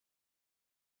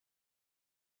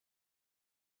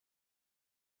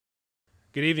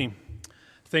Good evening.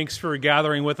 Thanks for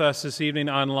gathering with us this evening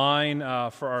online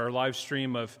for our live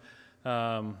stream of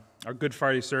our Good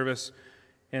Friday service.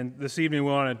 And this evening we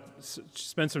want to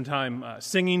spend some time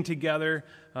singing together.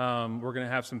 We're going to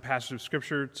have some passages of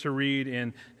Scripture to read,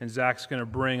 and Zach's going to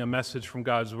bring a message from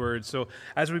God's Word. So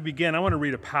as we begin, I want to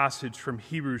read a passage from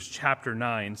Hebrews chapter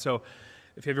 9. So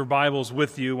if you have your Bibles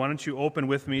with you, why don't you open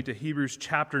with me to Hebrews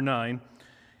chapter 9.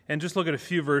 And just look at a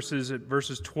few verses, at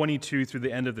verses 22 through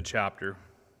the end of the chapter.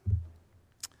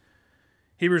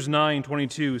 Hebrews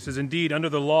 9:22 says, "Indeed, under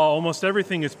the law, almost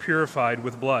everything is purified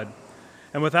with blood,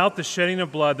 and without the shedding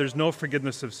of blood, there's no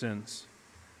forgiveness of sins.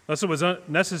 Thus it was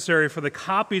necessary for the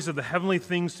copies of the heavenly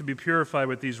things to be purified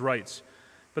with these rites,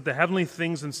 but the heavenly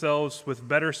things themselves with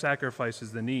better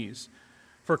sacrifices than these.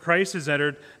 For Christ has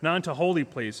entered not into holy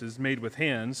places made with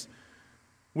hands,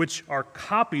 which are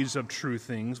copies of true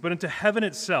things, but into heaven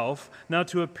itself, now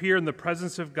to appear in the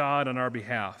presence of God on our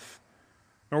behalf.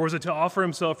 Nor was it to offer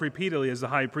himself repeatedly as the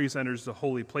high priest enters the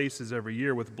holy places every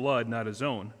year with blood not his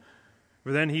own.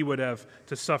 For then he would have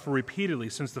to suffer repeatedly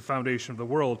since the foundation of the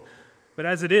world. But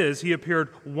as it is, he appeared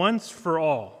once for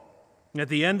all at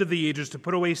the end of the ages to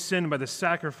put away sin by the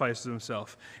sacrifice of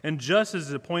himself. And just as it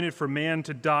is appointed for man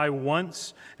to die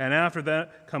once, and after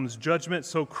that comes judgment,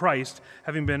 so Christ,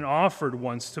 having been offered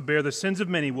once to bear the sins of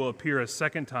many, will appear a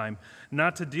second time,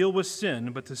 not to deal with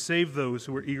sin, but to save those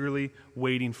who are eagerly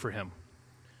waiting for him."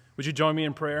 Would you join me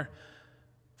in prayer?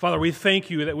 Father, we thank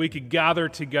you that we could gather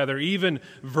together, even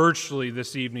virtually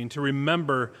this evening, to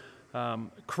remember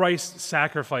Christ's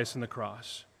sacrifice on the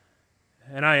cross.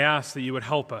 And I ask that you would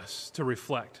help us to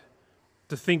reflect,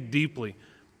 to think deeply,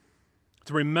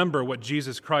 to remember what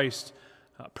Jesus Christ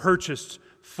purchased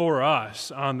for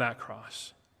us on that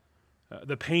cross.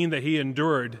 The pain that he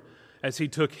endured as he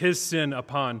took he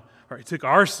took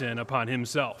our sin upon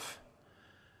himself.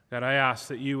 God, I ask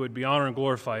that you would be honored and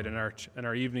glorified in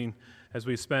our evening as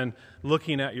we spend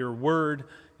looking at your word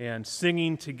and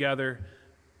singing together.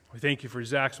 We thank you for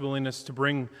Zach's willingness to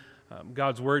bring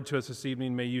God's word to us this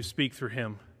evening. May you speak through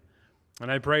him. And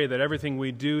I pray that everything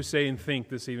we do, say, and think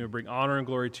this evening will bring honor and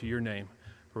glory to your name.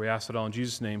 For we ask it all in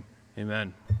Jesus' name.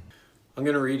 Amen. I'm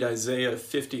going to read Isaiah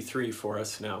 53 for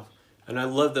us now. And I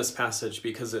love this passage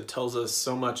because it tells us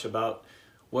so much about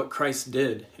what Christ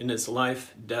did in his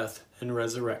life, death, and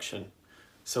resurrection.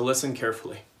 So listen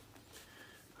carefully.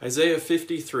 Isaiah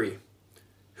 53.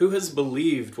 "Who has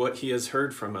believed what he has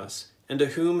heard from us, and to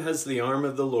whom has the arm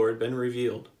of the Lord been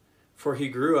revealed? For he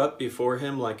grew up before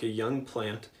him like a young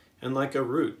plant, and like a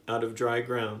root out of dry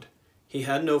ground. He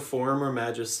had no form or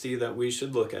majesty that we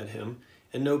should look at him,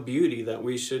 and no beauty that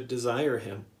we should desire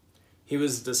him. He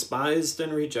was despised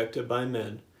and rejected by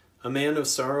men, a man of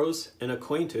sorrows and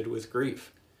acquainted with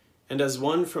grief. And as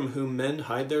one from whom men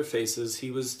hide their faces, he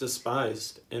was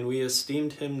despised, and we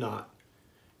esteemed him not.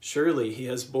 Surely he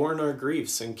has borne our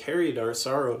griefs and carried our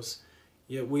sorrows,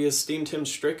 yet we esteemed him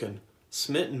stricken,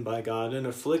 smitten by God, and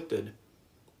afflicted.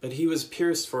 But he was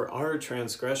pierced for our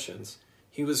transgressions,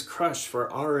 he was crushed for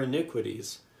our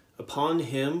iniquities. Upon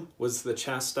him was the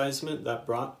chastisement that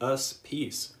brought us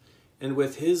peace, and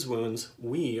with his wounds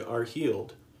we are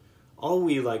healed. All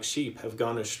we like sheep have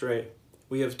gone astray.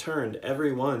 We have turned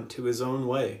every one to his own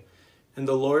way, and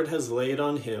the Lord has laid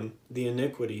on him the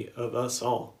iniquity of us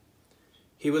all.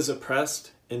 He was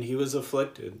oppressed and he was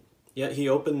afflicted, yet he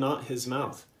opened not his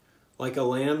mouth. Like a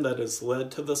lamb that is led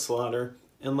to the slaughter,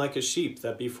 and like a sheep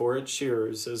that before its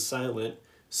shearers is silent,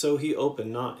 so he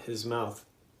opened not his mouth.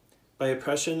 By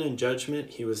oppression and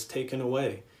judgment he was taken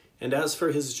away. And as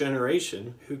for his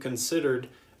generation, who considered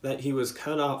that he was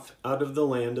cut off out of the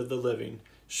land of the living,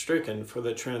 stricken for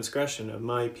the transgression of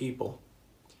my people.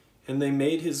 And they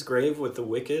made his grave with the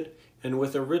wicked, and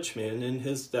with a rich man in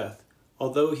his death,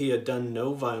 although he had done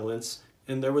no violence,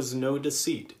 and there was no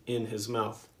deceit in his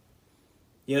mouth.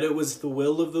 Yet it was the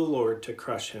will of the Lord to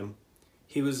crush him.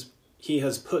 He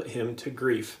has put him to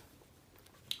grief.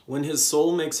 When his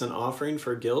soul makes an offering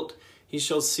for guilt, he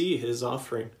shall see his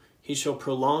offering. He shall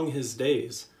prolong his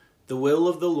days. The will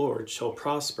of the Lord shall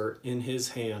prosper in his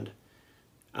hand.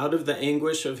 Out of the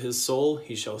anguish of his soul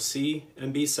he shall see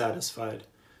and be satisfied.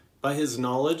 By his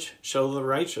knowledge shall the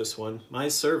righteous one, my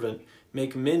servant,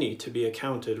 make many to be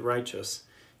accounted righteous,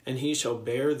 and he shall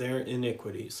bear their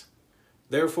iniquities.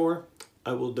 Therefore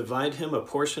I will divide him a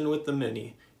portion with the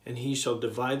many, and he shall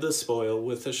divide the spoil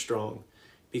with the strong,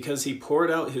 because he poured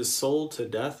out his soul to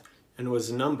death and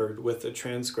was numbered with the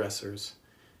transgressors.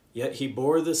 Yet he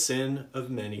bore the sin of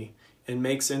many and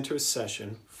makes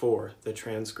intercession for the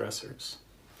transgressors."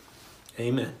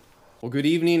 Amen. Well, good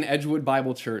evening, Edgewood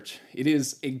Bible Church. It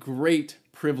is a great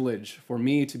privilege for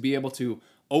me to be able to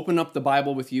open up the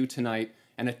Bible with you tonight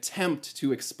and attempt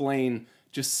to explain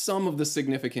just some of the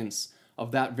significance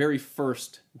of that very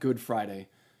first Good Friday.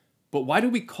 But why do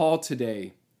we call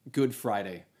today Good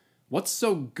Friday? What's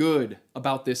so good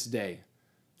about this day?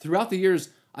 Throughout the years,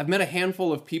 I've met a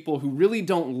handful of people who really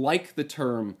don't like the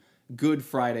term Good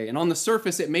Friday. And on the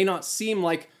surface, it may not seem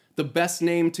like the best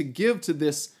name to give to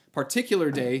this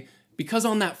particular day, because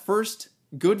on that first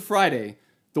Good Friday,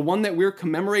 the one that we're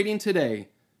commemorating today,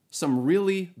 some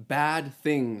really bad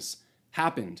things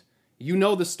happened. You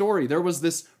know the story. There was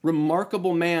this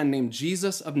remarkable man named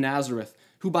Jesus of Nazareth,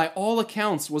 who by all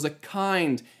accounts was a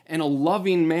kind and a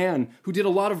loving man who did a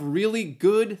lot of really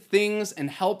good things and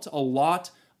helped a lot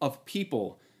of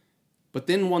people. But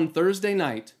then one Thursday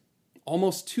night,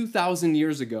 almost 2,000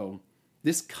 years ago,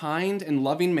 this kind and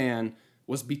loving man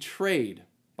was betrayed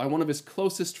by one of his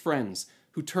closest friends,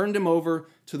 who turned him over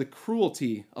to the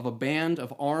cruelty of a band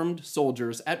of armed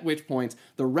soldiers, at which point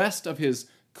the rest of his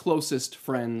closest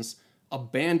friends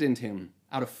abandoned him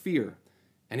out of fear.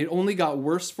 And it only got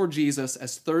worse for Jesus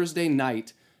as Thursday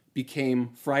night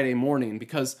became Friday morning,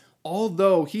 because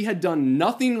although he had done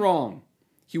nothing wrong,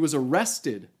 he was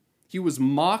arrested, he was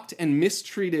mocked and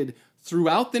mistreated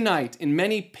throughout the night in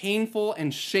many painful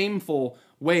and shameful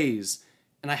ways.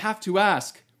 And I have to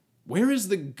ask, where is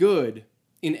the good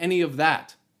in any of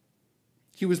that?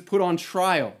 He was put on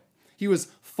trial. He was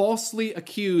falsely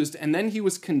accused, and then he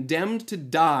was condemned to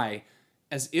die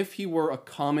as if he were a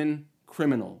common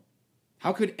criminal.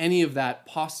 How could any of that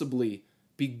possibly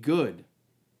be good?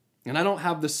 And I don't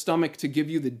have the stomach to give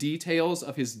you the details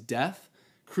of his death,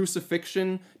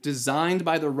 crucifixion, designed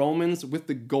by the Romans with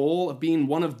the goal of being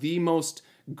one of the most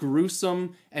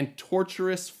gruesome and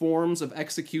torturous forms of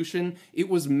execution. It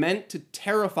was meant to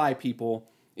terrify people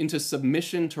into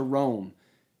submission to Rome.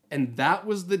 And that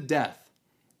was the death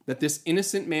that this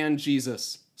innocent man,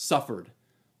 Jesus, suffered.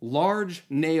 Large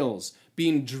nails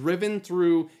being driven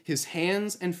through his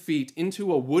hands and feet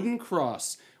into a wooden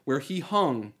cross where he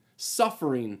hung,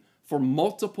 suffering for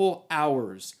multiple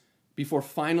hours before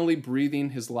finally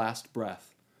breathing his last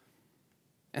breath.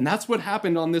 And that's what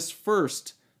happened on this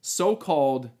first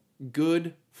so-called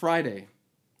Good Friday,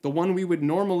 the one we would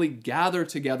normally gather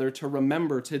together to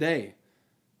remember today.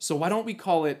 So why don't we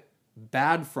call it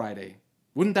Bad Friday?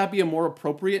 Wouldn't that be a more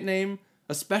appropriate name?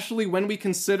 Especially when we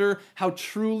consider how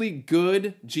truly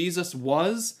good Jesus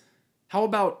was? How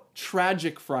about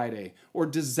Tragic Friday or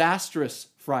Disastrous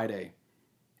Friday?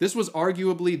 This was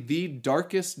arguably the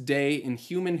darkest day in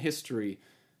human history,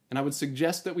 and I would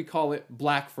suggest that we call it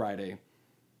Black Friday,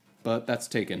 but that's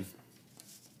taken.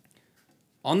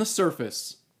 On the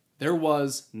surface, there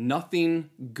was nothing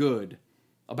good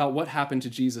about what happened to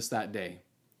Jesus that day.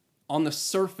 On the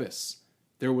surface,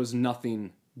 there was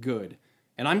nothing good.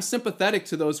 And I'm sympathetic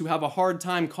to those who have a hard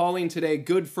time calling today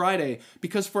Good Friday,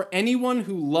 because for anyone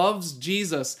who loves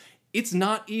Jesus, it's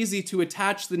not easy to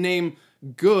attach the name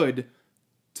good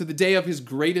to the day of his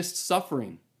greatest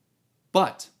suffering.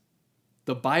 But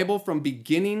the Bible from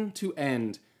beginning to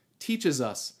end teaches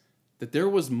us that there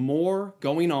was more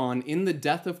going on in the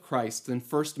death of Christ than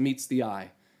first meets the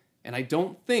eye. And I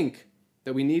don't think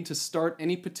that we need to start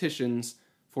any petitions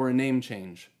for a name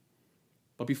change.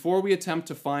 But before we attempt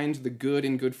to find the good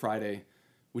in Good Friday,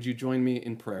 would you join me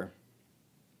in prayer?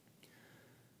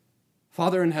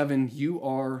 Father in heaven, you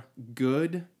are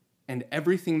good, and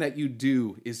everything that you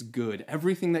do is good.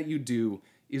 Everything that you do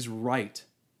is right.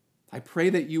 I pray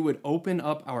that you would open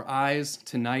up our eyes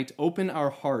tonight, open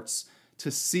our hearts to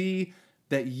see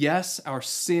that yes, our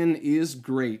sin is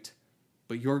great,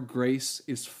 but your grace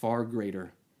is far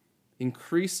greater.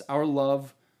 Increase our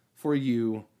love for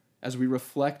you as we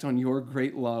reflect on your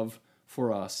great love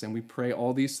for us. And we pray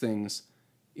all these things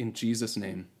in Jesus'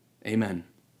 name. Amen.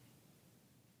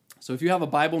 So if you have a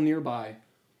Bible nearby,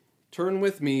 turn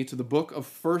with me to the book of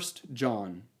 1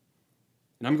 John.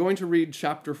 And I'm going to read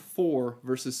chapter 4,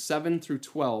 verses 7 through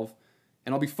 12.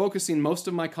 And I'll be focusing most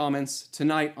of my comments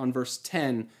tonight on verse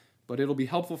 10, but it'll be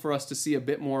helpful for us to see a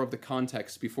bit more of the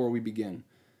context before we begin.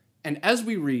 And as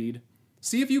we read,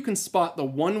 see if you can spot the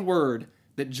one word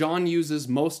that John uses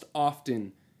most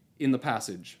often in the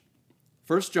passage.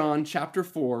 1 John chapter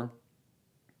 4,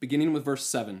 beginning with verse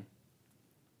 7.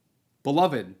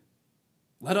 Beloved,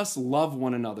 let us love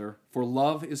one another, for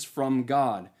love is from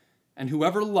God, and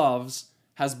whoever loves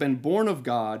has been born of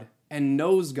God and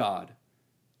knows God.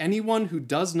 Anyone who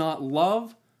does not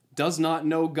love does not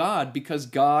know God, because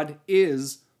God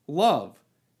is love.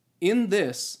 In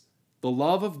this, the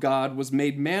love of God was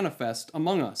made manifest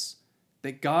among us,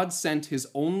 that God sent his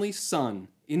only Son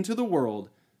into the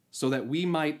world so that we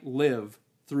might live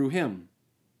through him.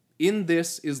 In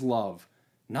this is love,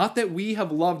 not that we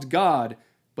have loved God,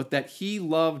 but that he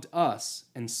loved us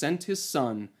and sent his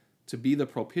Son to be the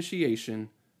propitiation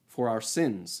for our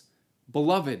sins.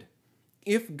 Beloved,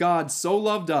 if God so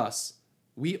loved us,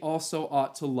 we also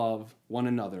ought to love one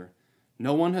another.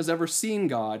 No one has ever seen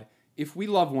God. If we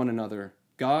love one another,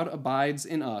 God abides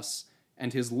in us,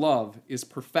 and his love is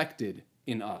perfected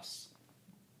in us.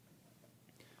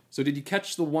 So did you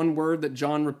catch the one word that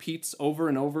John repeats over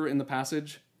and over in the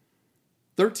passage?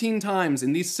 13 times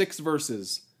in these 6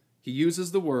 verses, he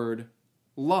uses the word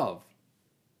love.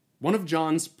 One of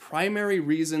John's primary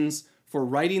reasons for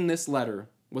writing this letter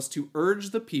was to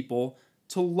urge the people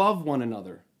to love one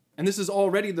another. And this is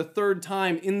already the 3rd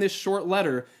time in this short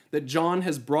letter that John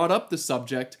has brought up the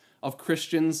subject of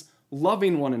Christians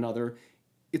loving one another.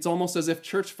 It's almost as if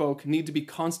church folk need to be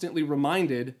constantly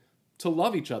reminded to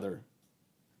love each other.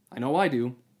 I know I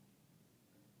do.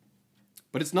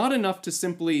 But it's not enough to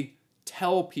simply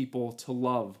tell people to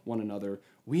love one another.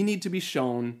 We need to be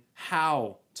shown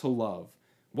how to love.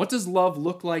 What does love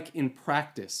look like in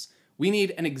practice? We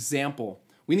need an example.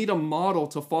 We need a model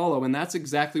to follow, and that's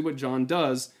exactly what John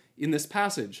does in this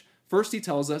passage. First, he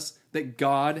tells us that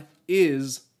God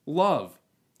is love.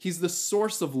 He's the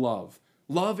source of love.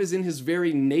 Love is in his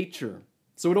very nature.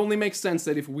 So it only makes sense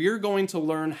that if we're going to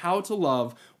learn how to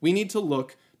love, we need to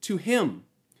look to him.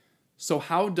 So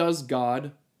how does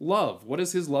God love? What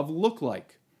does his love look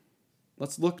like?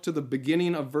 Let's look to the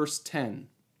beginning of verse 10.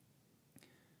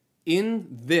 In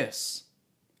this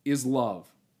is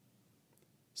love.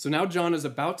 So now John is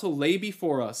about to lay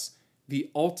before us the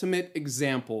ultimate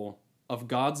example of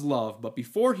God's love. But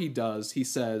before he does, he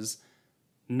says,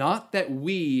 not that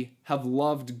we have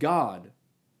loved God.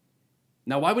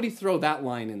 Now, why would he throw that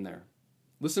line in there?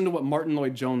 Listen to what Martin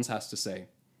Lloyd-Jones has to say.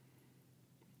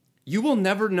 You will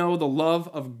never know the love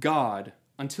of God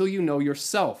until you know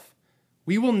yourself.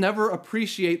 We will never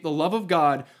appreciate the love of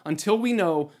God until we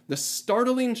know the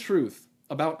startling truth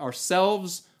about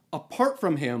ourselves apart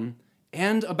from him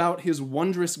and about his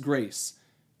wondrous grace.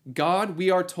 God,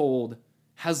 we are told,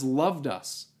 has loved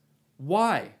us.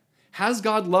 Why? Has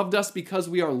God loved us because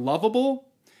we are lovable?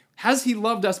 Has he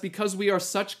loved us because we are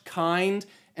such kind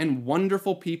and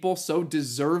wonderful people, so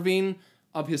deserving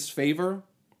of his favor?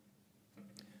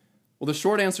 Well, the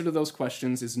short answer to those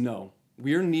questions is no.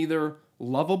 We're neither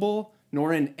lovable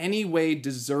nor in any way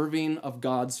deserving of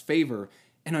God's favor.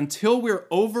 And until we're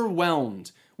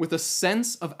overwhelmed with a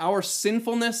sense of our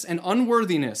sinfulness and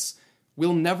unworthiness,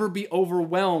 we'll never be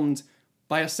overwhelmed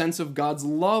by a sense of God's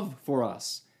love for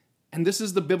us. And this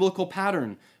is the biblical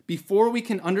pattern. Before we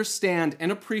can understand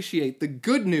and appreciate the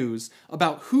good news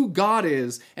about who God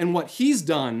is and what he's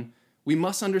done, we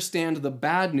must understand the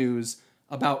bad news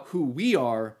about who we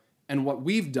are and what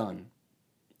we've done.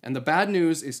 And the bad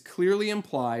news is clearly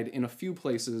implied in a few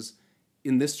places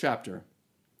in this chapter.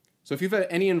 So if you've had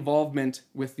any involvement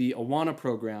with the Awana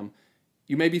program,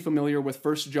 you may be familiar with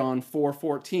 1 John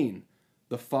 4:14.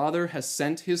 The Father has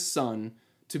sent his Son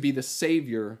to be the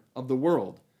Savior of the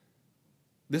world.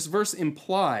 This verse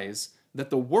implies that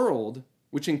the world,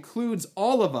 which includes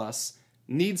all of us,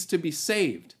 needs to be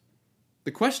saved.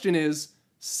 The question is,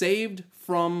 saved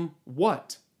from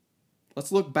what?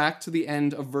 Let's look back to the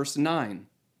end of verse 9.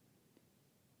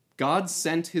 God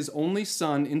sent his only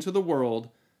Son into the world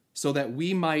so that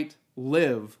we might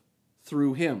live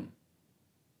through him.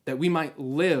 That we might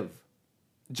live.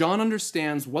 John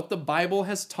understands what the Bible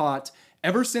has taught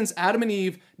ever since Adam and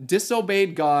Eve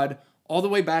disobeyed God all the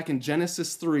way back in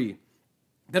Genesis 3,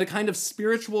 that a kind of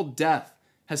spiritual death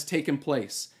has taken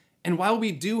place. And while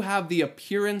we do have the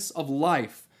appearance of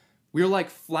life, we're like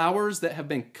flowers that have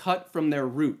been cut from their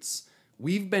roots.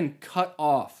 We've been cut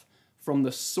off from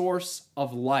the source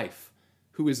of life,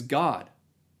 who is God.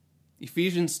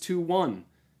 Ephesians 2:1,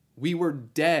 we were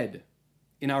dead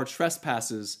in our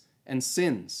trespasses and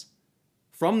sins.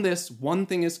 From this, one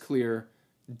thing is clear: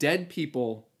 dead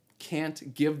people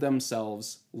can't give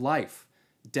themselves life.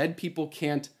 Dead people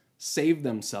can't save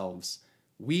themselves.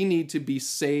 We need to be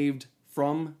saved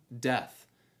from death.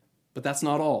 But that's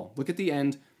not all. Look at the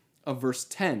end of verse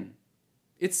 10.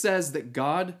 It says that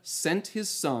God sent his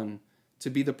Son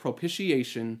to be the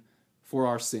propitiation for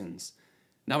our sins.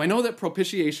 Now, I know that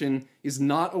propitiation is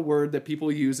not a word that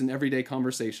people use in everyday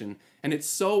conversation, and it's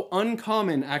so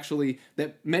uncommon, actually,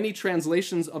 that many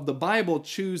translations of the Bible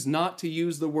choose not to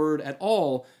use the word at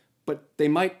all, but they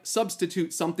might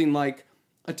substitute something like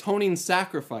atoning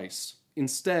sacrifice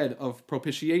instead of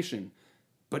propitiation.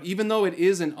 But even though it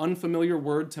is an unfamiliar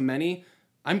word to many,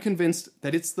 I'm convinced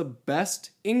that it's the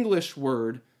best English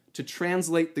word to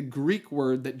translate the Greek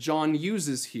word that John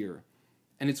uses here,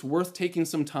 and it's worth taking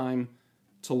some time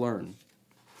to learn.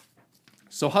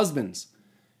 So husbands,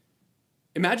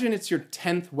 Imagine it's your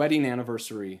 10th wedding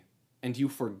anniversary and you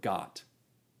forgot.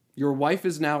 Your wife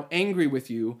is now angry with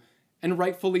you, and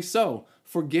rightfully so.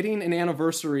 Forgetting an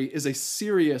anniversary is a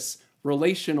serious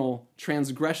relational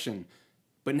transgression.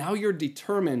 But now you're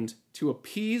determined to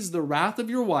appease the wrath of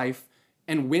your wife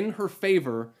and win her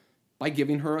favor by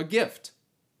giving her a gift.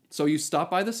 So you stop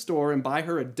by the store and buy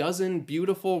her a dozen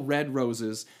beautiful red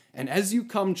roses, and as you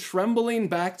come trembling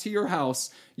back to your house,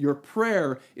 your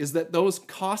prayer is that those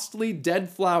costly dead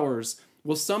flowers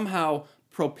will somehow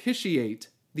propitiate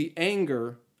the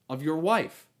anger of your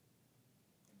wife.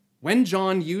 When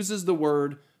John uses the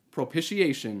word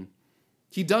propitiation,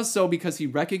 he does so because he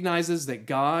recognizes that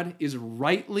God is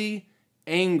rightly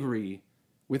angry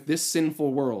with this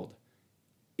sinful world.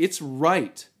 It's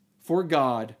right for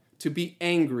God to be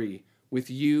angry with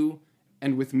you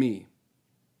and with me.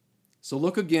 So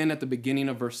look again at the beginning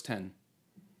of verse 10.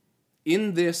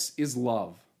 In this is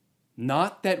love,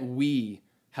 not that we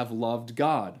have loved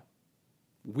God.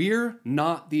 We're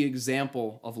not the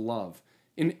example of love.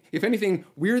 If anything,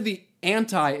 we're the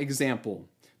anti-example.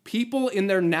 People in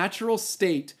their natural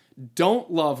state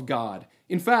don't love God.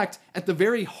 In fact, at the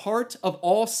very heart of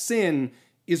all sin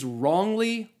is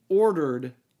wrongly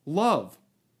ordered love.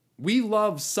 We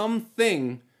love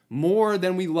something more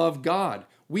than we love God.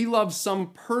 We love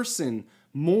some person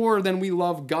more than we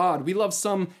love God. We love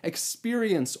some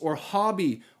experience or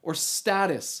hobby or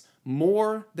status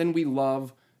more than we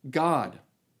love God.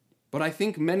 But I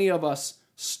think many of us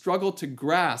struggle to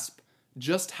grasp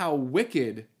just how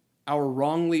wicked our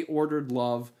wrongly ordered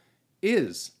love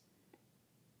is.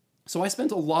 So I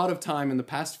spent a lot of time in the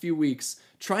past few weeks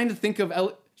trying to think of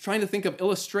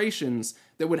illustrations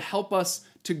that would help us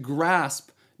to grasp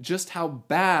just how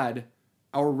bad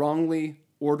our wrongly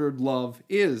ordered love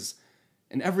is.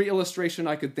 And every illustration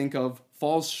I could think of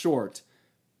falls short,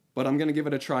 but I'm going to give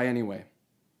it a try anyway.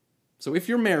 So if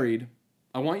you're married,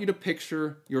 I want you to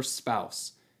picture your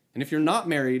spouse. And if you're not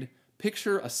married,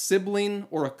 picture a sibling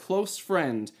or a close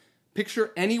friend.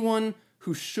 Picture anyone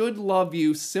who should love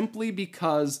you simply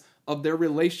because of their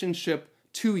relationship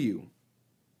to you.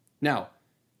 Now,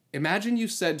 imagine you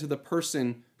said to the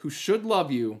person who should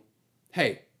love you,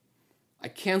 "Hey, I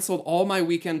canceled all my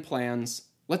weekend plans.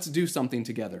 Let's do something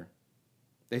together."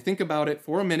 They think about it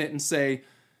for a minute and say,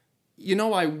 "You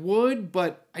know, I would,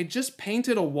 but I just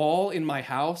painted a wall in my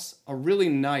house, a really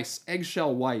nice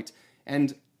eggshell white,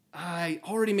 and I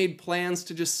already made plans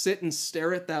to just sit and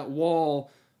stare at that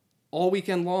wall all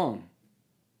weekend long."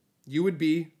 You would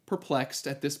be perplexed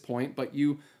at this point, but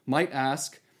you might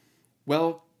ask,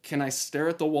 "Well, can I stare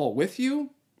at the wall with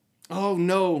you?" "Oh,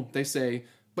 no," they say,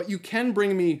 "but you can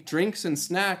bring me drinks and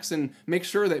snacks and make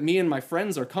sure that me and my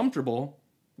friends are comfortable."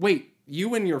 "Wait,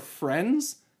 you and your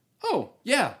friends?" "Oh,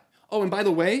 yeah. Oh, and by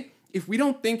the way, if we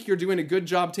don't think you're doing a good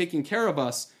job taking care of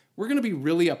us, we're going to be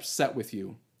really upset with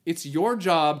you. It's your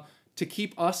job to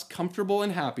keep us comfortable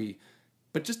and happy,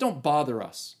 but just don't bother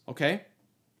us, okay?"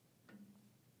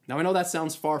 Now, I know that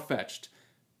sounds far-fetched,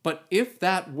 but if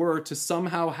that were to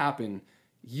somehow happen,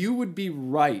 you would be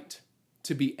right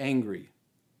to be angry.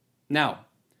 Now,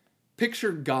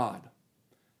 picture God,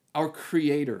 our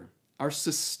creator, our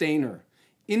sustainer,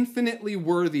 infinitely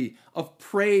worthy of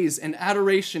praise and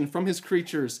adoration from his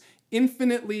creatures,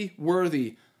 infinitely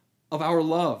worthy of our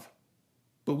love.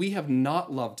 But we have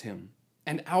not loved him,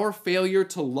 and our failure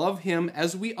to love him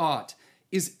as we ought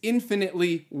is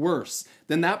infinitely worse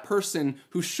than that person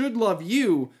who should love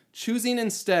you, choosing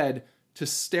instead to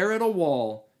stare at a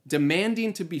wall,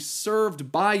 demanding to be served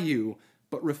by you,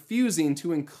 but refusing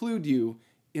to include you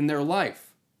in their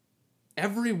life.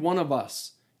 Every one of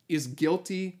us is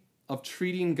guilty of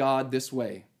treating God this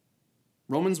way.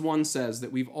 Romans 1 says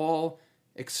that we've all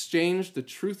exchanged the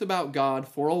truth about God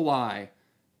for a lie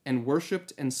and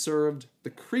worshiped and served the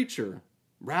creature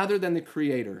rather than the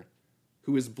Creator,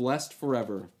 who is blessed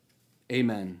forever.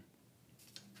 Amen.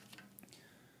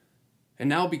 And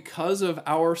now, because of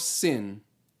our sin,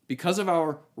 because of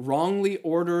our wrongly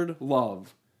ordered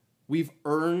love, we've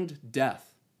earned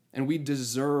death, and we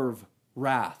deserve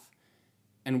wrath,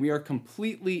 and we are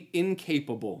completely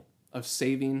incapable of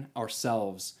saving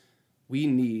ourselves. We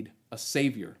need a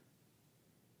Savior.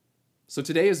 So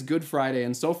today is Good Friday,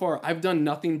 and so far I've done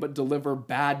nothing but deliver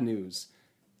bad news.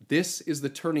 This is the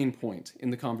turning point in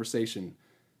the conversation.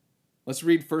 Let's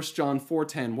read 1 John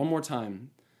 4:10 one more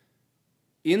time.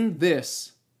 In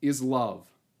this is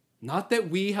love, not that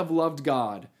we have loved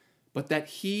God, but that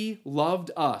he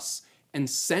loved us and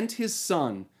sent his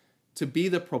Son to be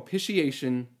the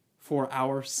propitiation for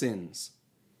our sins.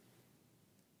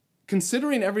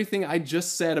 Considering everything I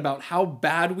just said about how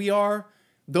bad we are,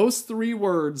 those three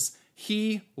words,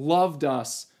 he loved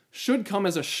us, should come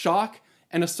as a shock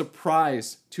and a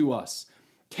surprise to us.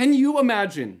 Can you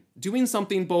imagine doing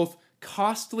something both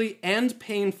costly and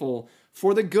painful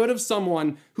for the good of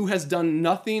someone who has done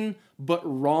nothing but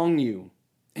wrong you?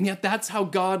 And yet that's how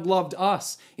God loved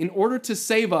us. In order to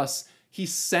save us, he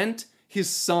sent his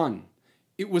Son.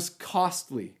 It was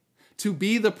costly. To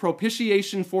be the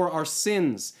propitiation for our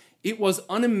sins, it was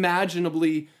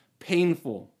unimaginably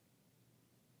painful.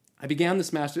 I began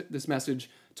this message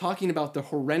talking about the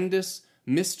horrendous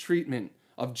mistreatment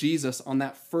of Jesus on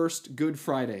that first Good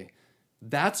Friday.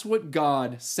 That's what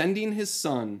God sending his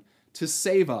Son to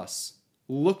save us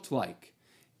looked like.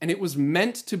 And it was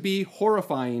meant to be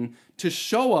horrifying to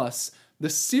show us the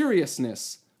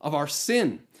seriousness of our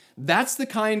sin. That's the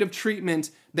kind of treatment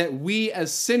that we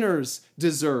as sinners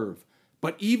deserve.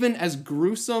 But even as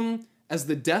gruesome as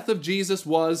the death of Jesus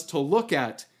was to look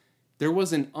at, there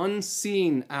was an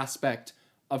unseen aspect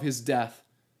of his death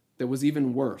that was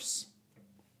even worse.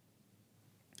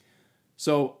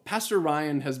 So Pastor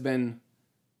Ryan has been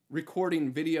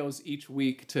recording videos each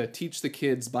week to teach the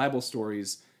kids Bible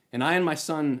stories. And I and my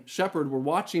son Shepard were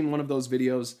watching one of those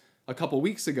videos a couple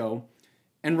weeks ago,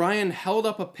 and Ryan held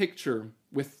up a picture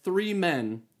with 3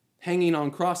 men hanging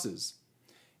on crosses.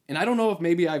 And I don't know if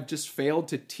maybe I've just failed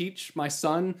to teach my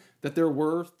son that there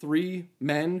were 3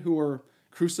 men who were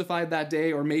crucified that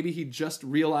day, or maybe he just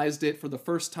realized it for the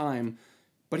first time.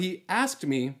 But he asked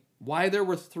me why there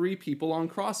were 3 people on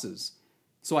crosses.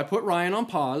 So I put Ryan on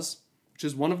pause, which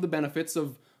is one of the benefits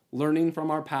of learning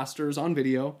from our pastors on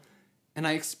video. And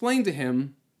I explained to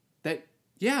him that,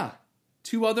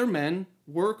 2 other men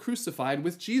were crucified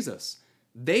with Jesus.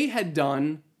 They had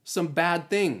done some bad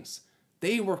things.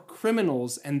 They were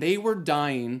criminals and they were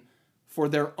dying for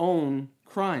their own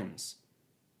crimes.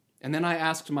 And then I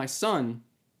asked my son,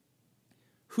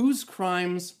 whose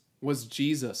crimes was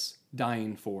Jesus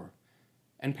dying for?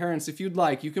 And parents, if you'd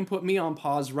like, you can put me on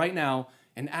pause right now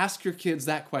and ask your kids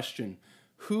that question.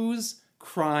 Whose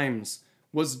crimes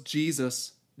was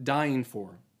Jesus dying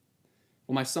for?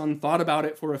 Well, my son thought about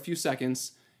it for a few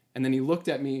seconds, and then he looked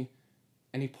at me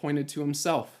and he pointed to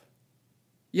himself.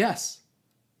 Yes,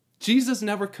 Jesus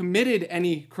never committed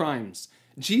any crimes.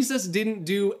 Jesus didn't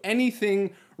do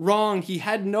anything wrong. He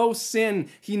had no sin.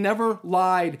 He never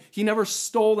lied. He never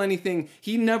stole anything.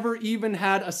 He never even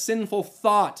had a sinful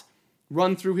thought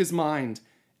run through his mind.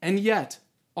 And yet,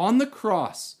 on the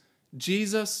cross,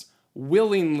 Jesus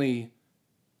willingly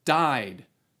died,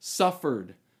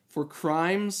 suffered for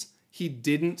crimes he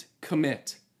didn't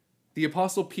commit. The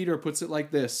Apostle Peter puts it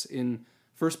like this in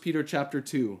 1 Peter chapter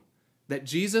 2, that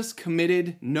Jesus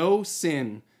committed no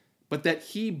sin, but that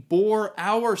he bore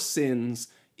our sins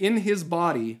in his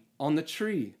body on the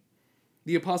tree.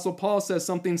 The Apostle Paul says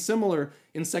something similar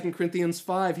in 2 Corinthians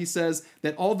 5. He says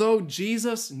that although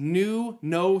Jesus knew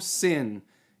no sin,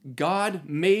 God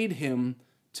made him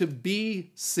to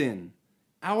be sin,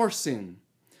 our sin,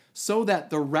 so that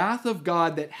the wrath of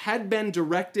God that had been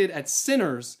directed at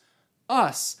sinners,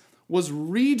 us, was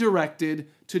redirected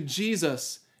to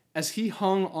Jesus as he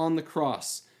hung on the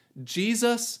cross.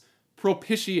 Jesus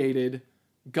propitiated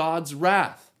God's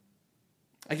wrath.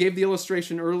 I gave the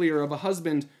illustration earlier of a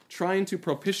husband trying to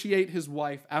propitiate his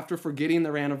wife after forgetting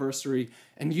their anniversary,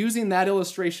 and using that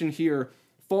illustration here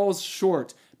falls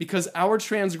short because our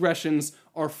transgressions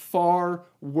are far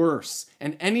worse,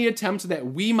 and any attempt that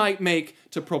we might make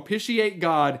to propitiate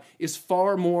God is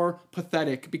far more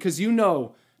pathetic, because you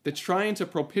know that trying to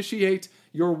propitiate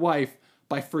your wife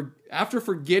after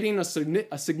forgetting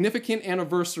a significant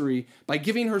anniversary by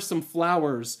giving her some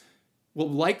flowers will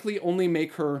likely only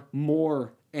make her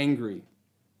more angry.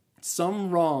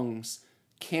 Some wrongs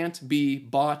can't be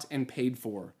bought and paid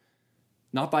for.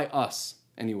 Not by us,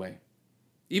 anyway.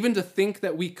 Even to think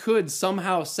that we could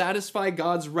somehow satisfy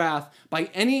God's wrath by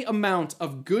any amount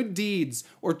of good deeds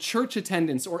or church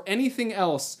attendance or anything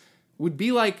else would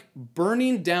be like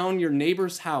burning down your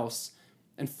neighbor's house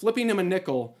and flipping him a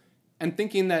nickel and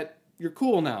thinking that you're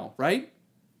cool now, right?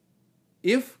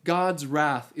 If God's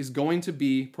wrath is going to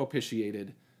be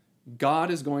propitiated,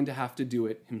 God is going to have to do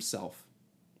it himself.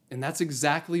 And that's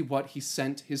exactly what he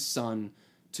sent his Son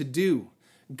to do.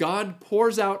 God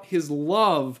pours out his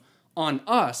love on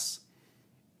us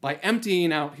by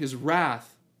emptying out his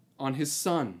wrath on his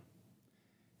Son.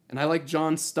 And I like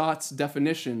John Stott's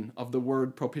definition of the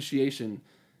word propitiation.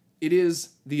 It is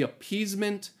the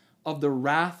appeasement of the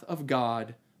wrath of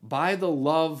God by the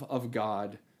love of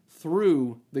God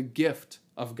through the gift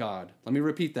of God. Let me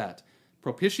repeat that.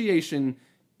 Propitiation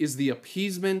is the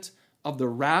appeasement of the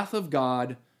wrath of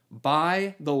God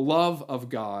by the love of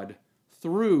God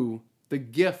through the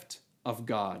gift of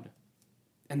God.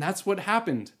 And that's what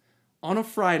happened on a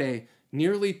Friday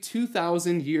nearly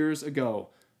 2,000 years ago.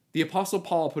 The Apostle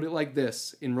Paul put it like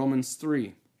this in Romans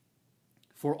 3.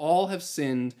 For all have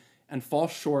sinned and fall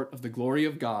short of the glory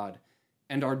of God,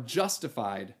 and are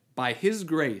justified by his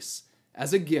grace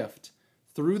as a gift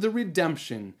through the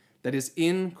redemption that is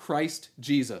in Christ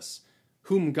Jesus,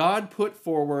 whom God put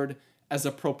forward as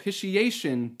a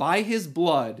propitiation by his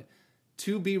blood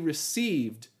to be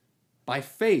received by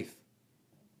faith.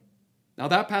 Now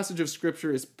that passage of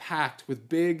Scripture is packed with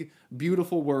big,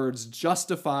 beautiful words: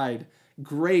 justified,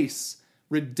 grace,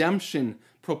 redemption,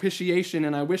 propitiation,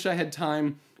 and I wish I had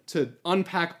time to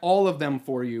unpack all of them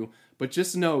for you, but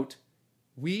just note,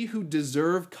 we who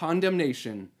deserve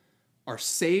condemnation are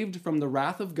saved from the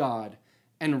wrath of God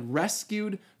and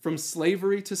rescued from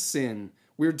slavery to sin.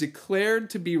 We're declared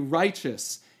to be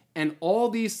righteous, and all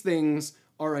these things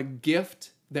are a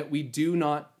gift that we do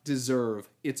not deserve.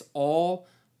 It's all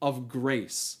of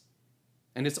grace,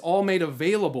 and it's all made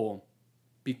available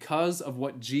because of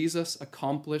what Jesus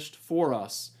accomplished for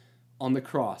us on the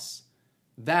cross.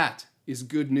 That is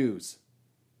good news.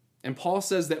 And Paul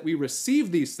says that we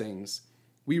receive these things.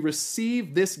 We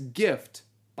receive this gift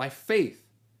by faith.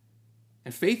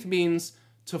 And faith means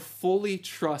to fully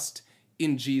trust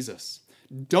in Jesus.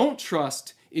 Don't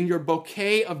trust in your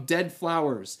bouquet of dead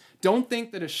flowers. Don't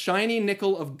think that a shiny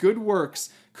nickel of good works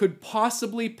could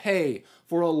possibly pay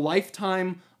for a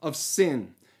lifetime of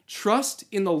sin. Trust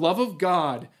in the love of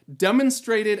God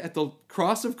demonstrated at the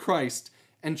cross of Christ,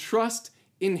 and trust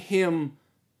in him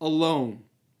alone.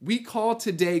 We call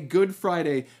today Good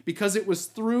Friday because it was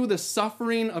through the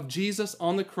suffering of Jesus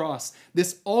on the cross,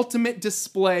 this ultimate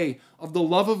display of the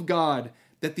love of God,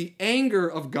 that the anger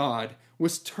of God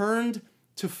was turned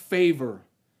to favor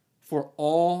for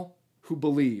all who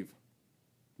believe.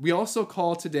 We also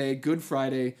call today Good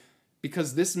Friday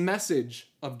because this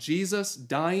message of Jesus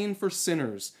dying for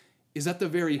sinners is at the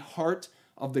very heart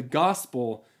of the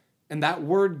gospel, and that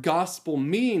word gospel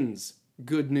means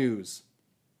good news.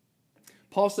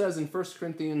 Paul says in 1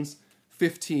 Corinthians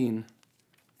 15,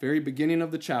 very beginning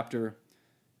of the chapter,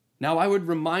 "Now I would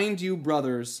remind you,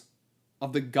 brothers,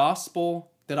 of the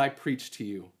gospel that I preached to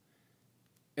you."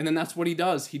 And then that's what he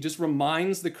does. He just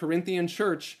reminds the Corinthian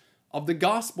church of the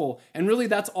gospel. And really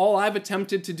that's all I've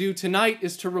attempted to do tonight,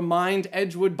 is to remind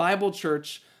Edgewood Bible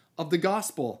Church of the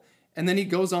gospel. And then he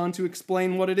goes on to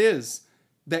explain what it is,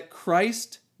 that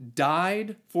Christ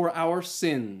died for our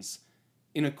sins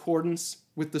in accordance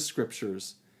with the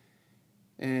scriptures.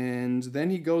 And then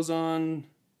he goes on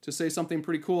to say something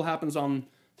pretty cool happens on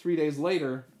 3 days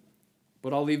later,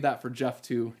 but I'll leave that for Jeff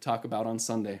to talk about on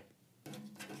Sunday.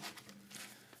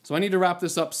 So I need to wrap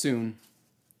this up soon.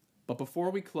 But before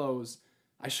we close,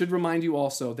 I should remind you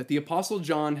also that the Apostle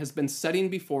John has been setting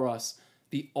before us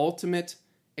the ultimate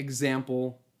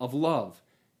example of love.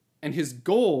 And his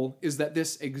goal is that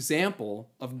this example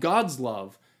of God's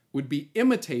love would be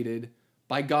imitated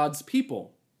by God's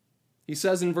people. He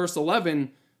says in verse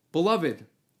 11, "Beloved,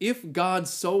 if God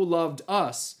so loved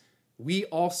us, we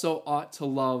also ought to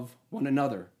love one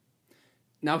another."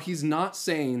 Now, he's not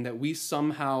saying that we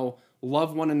somehow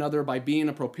love one another by being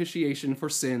a propitiation for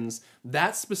sins.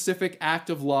 That specific act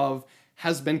of love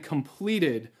has been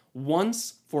completed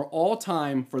once for all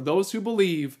time for those who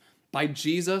believe by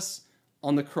Jesus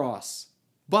on the cross.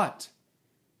 But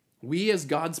we as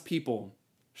God's people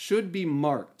should be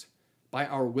marked by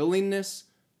our willingness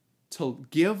to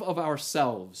give of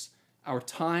ourselves, our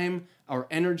time, our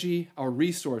energy, our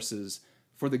resources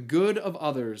for the good of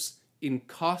others in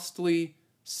costly,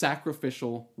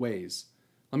 sacrificial ways.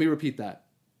 Let me repeat that.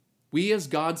 We as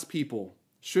God's people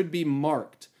should be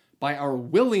marked by our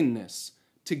willingness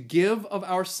to give of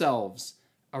ourselves,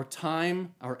 our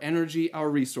time, our energy, our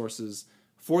resources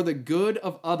for the good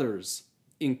of others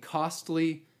in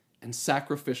costly and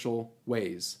sacrificial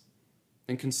ways.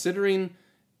 And considering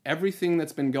everything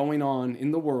that's been going on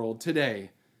in the world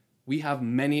today, we have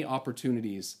many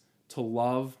opportunities to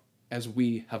love as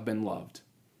we have been loved.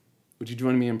 Would you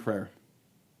join me in prayer?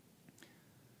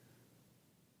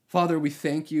 Father, we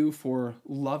thank you for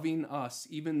loving us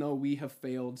even though we have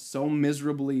failed so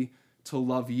miserably to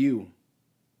love you.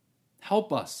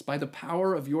 Help us by the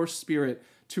power of your Spirit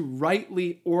to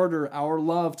rightly order our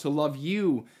love, to love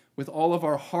you with all of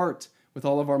our heart, with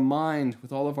all of our mind,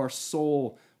 with all of our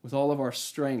soul, with all of our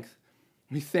strength.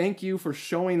 We thank you for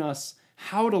showing us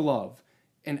how to love.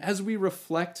 And as we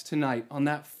reflect tonight on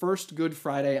that first Good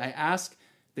Friday, I ask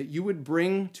that you would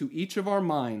bring to each of our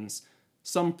minds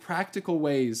some practical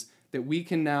ways that we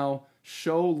can now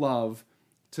show love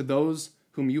to those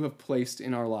whom you have placed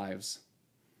in our lives.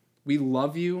 We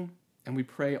love you, and we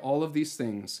pray all of these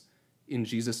things in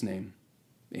Jesus' name.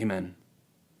 Amen.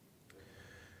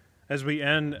 As we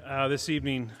end this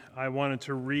evening, I wanted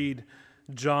to read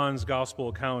John's gospel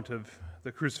account of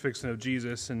the crucifixion of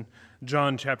Jesus in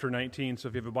John chapter 19. So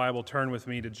if you have a Bible, turn with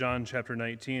me to John chapter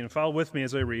 19 and follow with me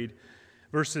as I read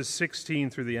verses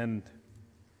 16 through the end.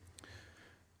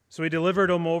 So he delivered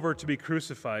him over to be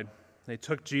crucified. They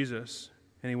took Jesus,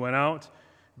 and he went out,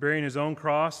 bearing his own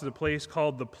cross to the place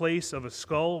called the Place of a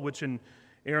Skull, which in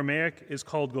Aramaic is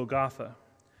called Golgotha.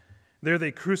 There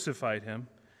they crucified him,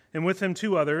 and with him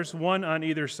 2 others, one on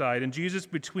either side, and Jesus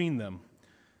between them.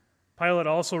 Pilate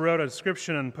also wrote a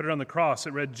inscription and put it on the cross.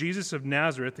 It read, Jesus of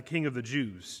Nazareth, the King of the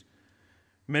Jews.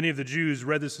 Many of the Jews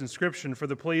read this inscription, for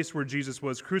the place where Jesus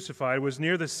was crucified was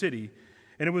near the city,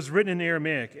 and it was written in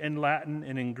Aramaic, in Latin,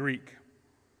 and in Greek.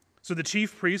 So the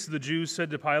chief priests of the Jews said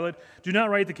to Pilate, do not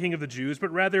write the King of the Jews,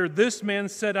 but rather, this man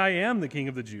said, I am the King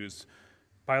of the Jews.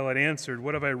 Pilate answered,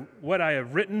 what I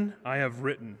have written, I have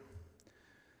written.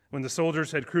 When the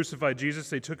soldiers had crucified Jesus,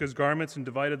 they took his garments and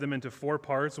divided them into 4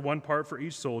 parts, 1 part for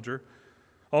each soldier,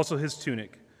 also his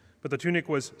tunic. But the tunic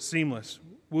was seamless,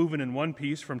 woven in one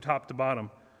piece from top to bottom.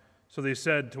 So they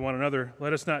said to one another,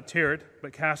 let us not tear it,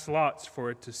 but cast lots for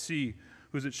it to see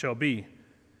whose it shall be.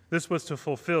 This was to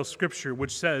fulfill Scripture,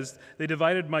 which says, they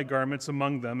divided my garments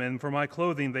among them, and for my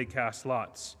clothing they cast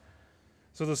lots.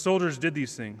 So the soldiers did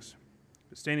these things.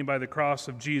 Standing by the cross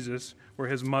of Jesus were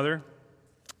his mother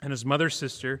and his mother's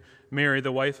sister, Mary,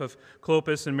 the wife of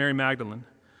Clopas, and Mary Magdalene.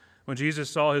 When Jesus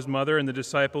saw his mother and the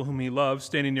disciple whom he loved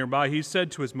standing nearby, he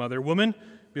said to his mother, woman,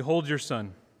 behold your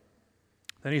son.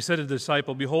 Then he said to the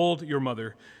disciple, behold your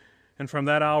mother. And from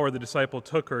that hour the disciple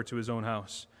took her to his own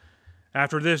house.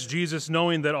 After this, Jesus,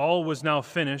 knowing that all was now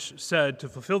finished, said, to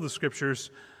fulfill the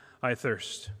Scriptures, I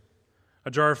thirst.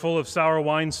 A jar full of sour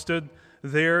wine stood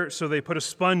there, so they put a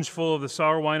sponge full of the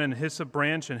sour wine on a hyssop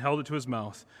branch and held it to his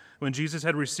mouth. When Jesus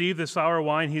had received the sour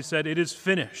wine, he said, it is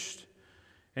finished.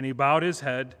 And he bowed his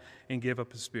head and gave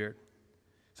up his spirit.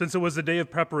 Since it was the day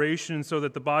of preparation, so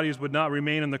that the bodies would not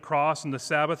remain on the cross on the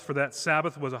Sabbath, for that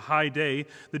Sabbath was a high day,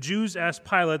 the Jews asked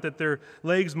Pilate that their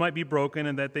legs might be broken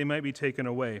and that they might be taken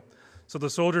away. So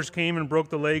the soldiers came and broke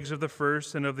the legs of the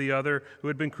first and of the other who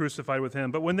had been crucified with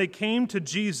him. But when they came to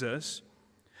Jesus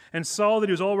and saw that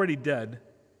he was already dead,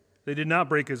 they did not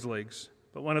break his legs,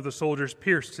 but one of the soldiers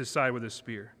pierced his side with a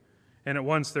spear. And at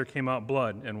once there came out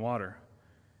blood and water.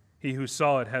 He who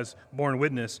saw it has borne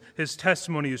witness. His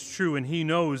testimony is true, and he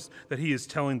knows that he is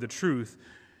telling the truth,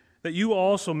 that you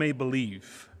also may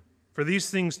believe. For these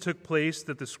things took place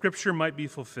that the Scripture might be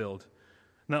fulfilled.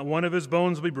 Not one of his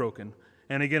bones will be broken.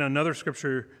 And again, another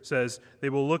Scripture says, they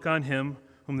will look on him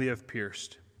whom they have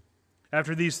pierced.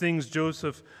 After these things,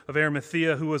 Joseph of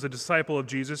Arimathea, who was a disciple of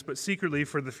Jesus, but secretly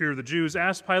for the fear of the Jews,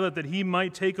 asked Pilate that he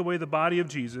might take away the body of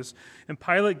Jesus, and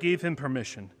Pilate gave him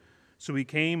permission. So he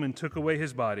came and took away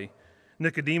his body.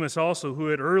 Nicodemus also, who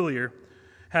had earlier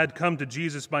had come to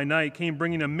Jesus by night, came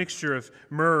bringing a mixture of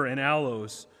myrrh and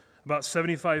aloes, about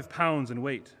 75 pounds in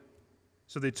weight.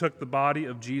 So they took the body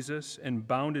of Jesus and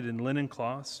bound it in linen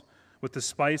cloths, with the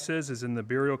spices as in the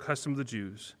burial custom of the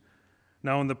Jews.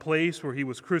 Now in the place where he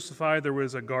was crucified there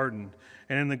was a garden,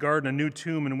 and in the garden a new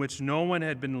tomb in which no one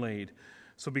had been laid.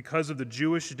 So because of the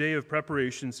Jewish day of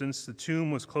preparation, since the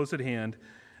tomb was close at hand,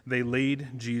 they laid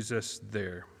Jesus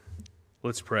there.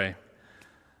 Let's pray.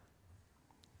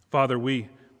 Father, we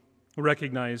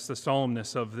recognize the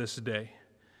solemnness of this day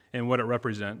and what it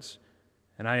represents.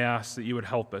 And I ask that you would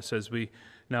help us as we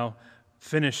now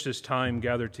finish this time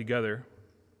gathered together,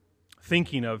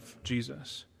 thinking of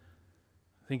Jesus,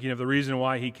 thinking of the reason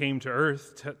why he came to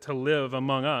earth to live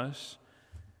among us,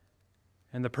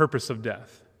 and the purpose of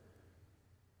death.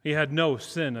 He had no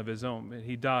sin of his own, but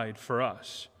he died for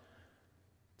us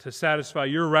to satisfy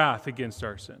your wrath against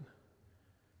our sin.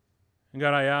 And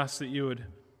God, I ask that you would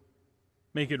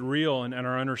make it real in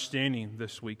our understanding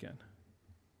this weekend.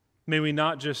 May we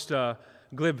not just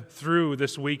glib through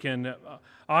this weekend,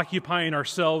 occupying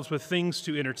ourselves with things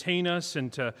to entertain us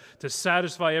and to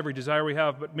satisfy every desire we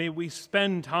have, but may we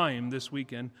spend time this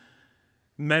weekend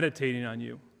meditating on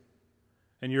you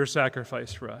and your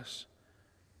sacrifice for us.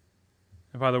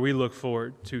 And Father, we look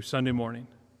forward to Sunday morning.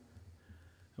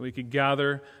 We could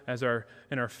gather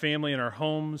in our family, in our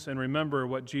homes, and remember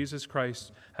what Jesus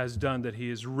Christ has done, that he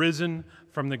is risen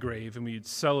from the grave, and we'd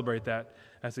celebrate that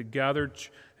as a gathered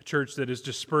church that is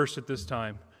dispersed at this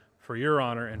time for your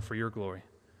honor and for your glory.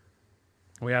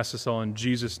 We ask this all in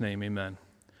Jesus' name, amen.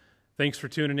 Thanks for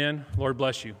tuning in. Lord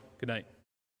bless you. Good night.